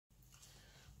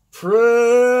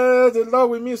Praise the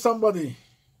Lord with me, somebody.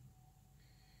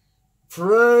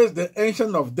 Praise the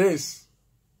Ancient of Days.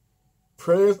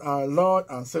 Praise our Lord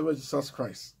and Savior Jesus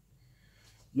Christ.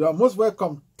 You are most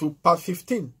welcome to part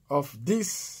 15 of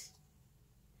this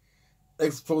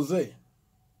expose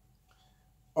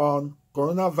on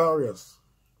coronavirus.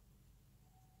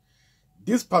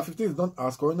 This part 15 is known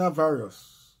as coronavirus.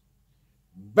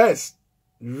 Best,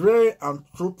 rare, and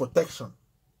true protection.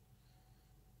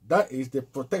 That is the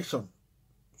protection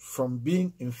from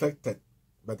being infected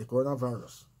by the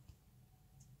coronavirus.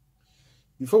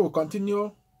 Before we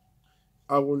continue,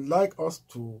 I would like us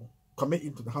to commit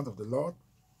into the hands of the Lord.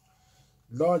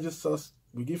 Lord Jesus,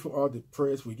 we give you all the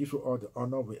praise, we give you all the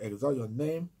honor, we exalt your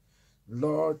name.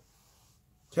 Lord,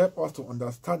 help us to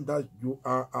understand that you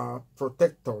are our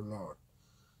protector, Lord.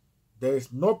 There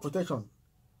is no protection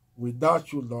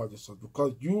without you, Lord Jesus,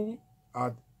 because you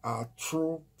are our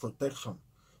true protection.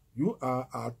 You are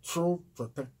our true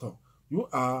protector. You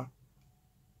are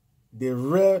the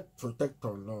rare protector,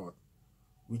 Lord.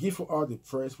 We give you all the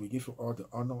praise. We give you all the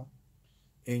honor.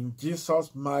 In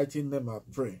Jesus' mighty name I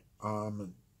pray.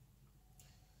 Amen.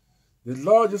 The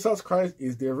Lord Jesus Christ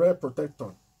is the rare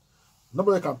protector.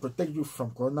 Nobody can protect you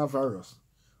from coronavirus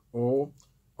or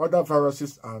other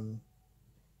viruses and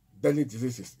deadly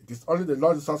diseases. It is only the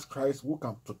Lord Jesus Christ who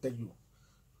can protect you,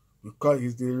 because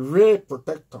he's the rare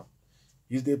protector.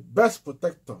 He's the best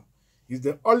protector. He's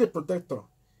the only protector.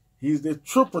 He's the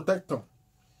true protector.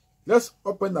 Let's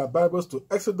open our Bibles to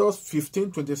Exodus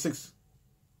 15:26.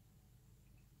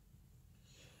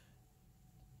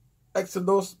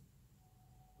 Exodus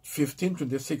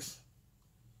 15:26.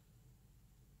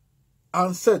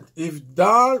 And said, if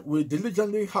thou wilt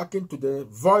diligently hearken to the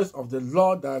voice of the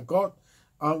Lord thy God,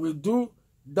 and will do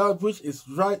that which is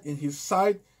right in his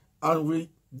sight, and will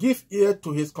give ear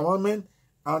to his commandment,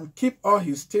 and keep all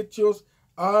his statutes,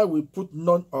 I will put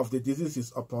none of the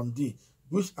diseases upon thee,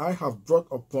 which I have brought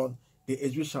upon the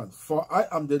Egyptians. For I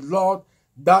am the Lord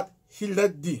that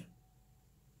healeth thee.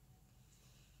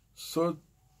 So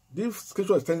this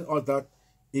scripture is telling us that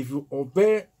if you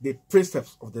obey the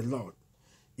precepts of the Lord,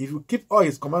 if you keep all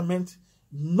his commandments,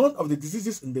 none of the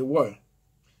diseases in the world,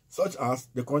 such as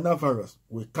the coronavirus,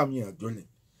 will come near your dwelling,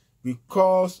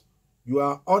 because you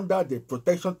are under the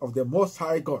protection of the Most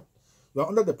High God. You are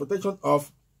under the protection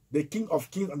of the King of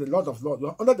Kings and the Lord of Lords. You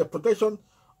are under the protection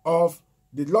of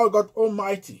the Lord God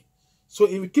Almighty. So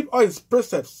if you keep all his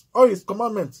precepts, all his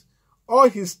commandments, all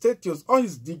his statutes, all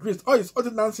his decrees, all his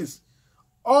ordinances,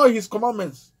 all his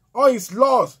commandments, all his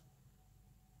laws,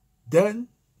 then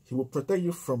he will protect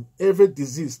you from every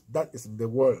disease that is in the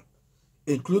world,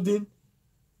 including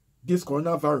this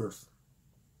coronavirus.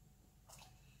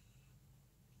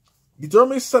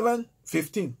 Deuteronomy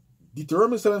 7:15.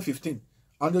 Deuteronomy 7:15.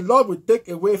 And the Lord will take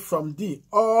away from thee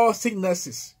all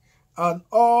sicknesses, and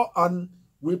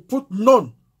will put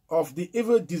none of the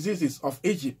evil diseases of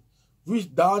Egypt,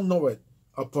 which thou knowest,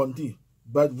 upon thee,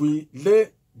 but will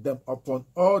lay them upon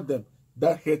all them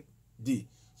that hate thee.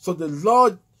 So the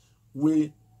Lord will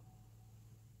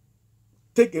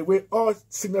take away all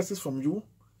sicknesses from you,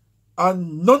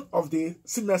 and none of the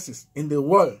sicknesses in the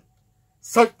world,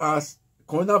 such as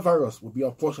coronavirus, will be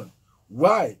your portion.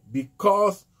 Why?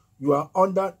 Because you are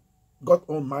under God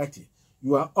Almighty.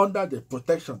 You are under the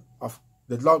protection of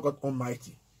the Lord God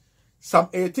Almighty. Psalm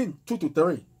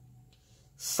 18:2-3.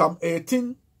 Psalm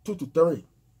 18:2-3.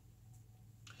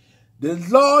 The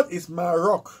Lord is my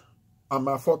rock and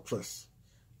my fortress,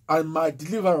 and my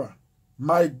deliverer,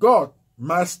 my God,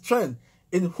 my strength,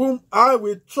 in whom I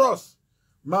will trust,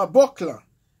 my buckler,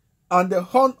 and the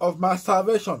horn of my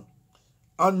salvation,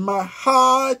 and my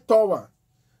high tower.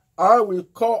 I will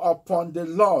call upon the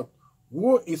Lord,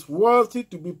 who is worthy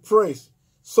to be praised.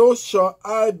 So shall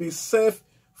I be safe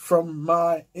from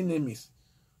my enemies.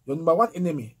 Your number one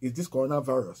enemy is this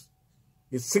coronavirus.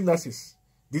 It's sicknesses,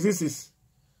 diseases,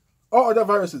 all other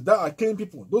viruses that are killing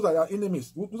people. Those are your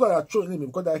enemies. Those are your true enemies,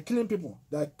 because they are killing people.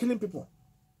 They are killing people.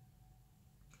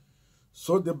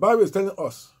 So the Bible is telling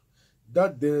us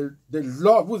that the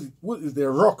Lord, who is the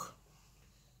rock,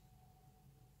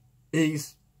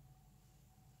 is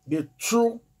the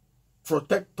true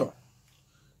protector,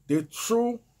 the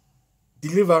true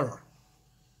deliverer.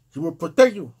 He will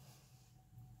protect you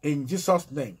in Jesus'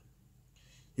 name.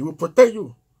 He will protect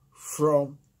you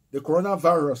from the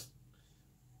coronavirus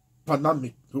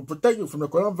pandemic. He will protect you from the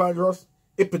coronavirus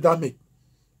epidemic.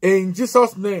 In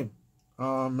Jesus' name,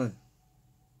 amen.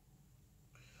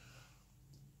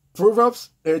 Proverbs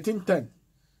 18:10.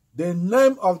 The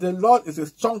name of the Lord is a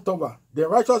strong tower. The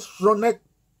righteous runneth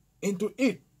into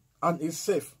it and is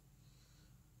safe.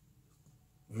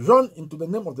 Run into the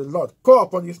name of the Lord. Call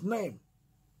upon his name.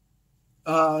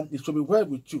 And it shall be well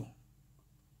with you.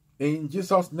 In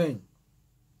Jesus' name.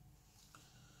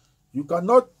 You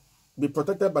cannot be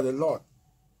protected by the Lord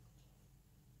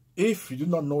if you do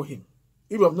not know him.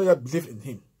 If you have not yet believed in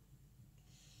him.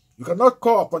 You cannot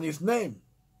call upon his name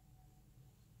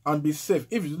and be safe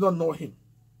if you do not know him.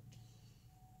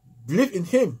 Believe in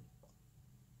him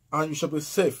and you shall be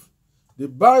safe. The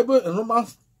Bible in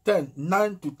Romans 10,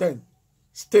 9-10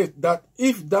 states that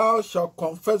if thou shalt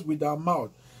confess with thy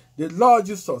mouth the Lord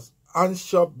Jesus and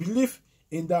shalt believe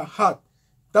in thy heart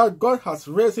that God has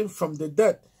raised him from the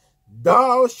dead,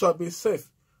 thou shalt be safe.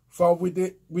 For with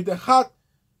the heart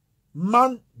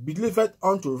man believeth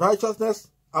unto righteousness,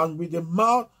 and with the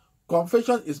mouth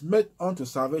confession is made unto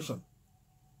salvation.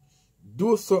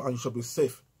 Do so and you shall be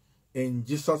safe. In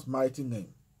Jesus' mighty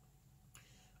name.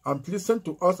 And please send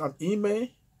to us an email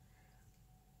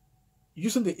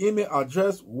using the email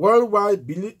address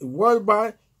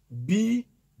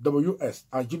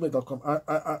worldwidebws@gmail.com.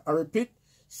 I repeat,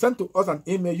 send to us an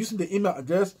email using the email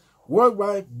address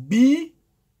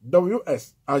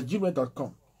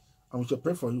worldwidebws@gmail.com, and we shall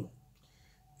pray for you.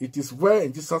 It is well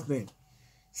in Jesus' name.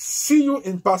 See you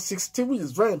in part 16, which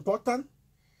is very important.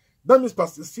 That means part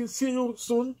 16. See you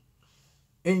soon.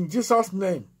 In Jesus'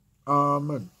 name.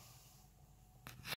 Amen.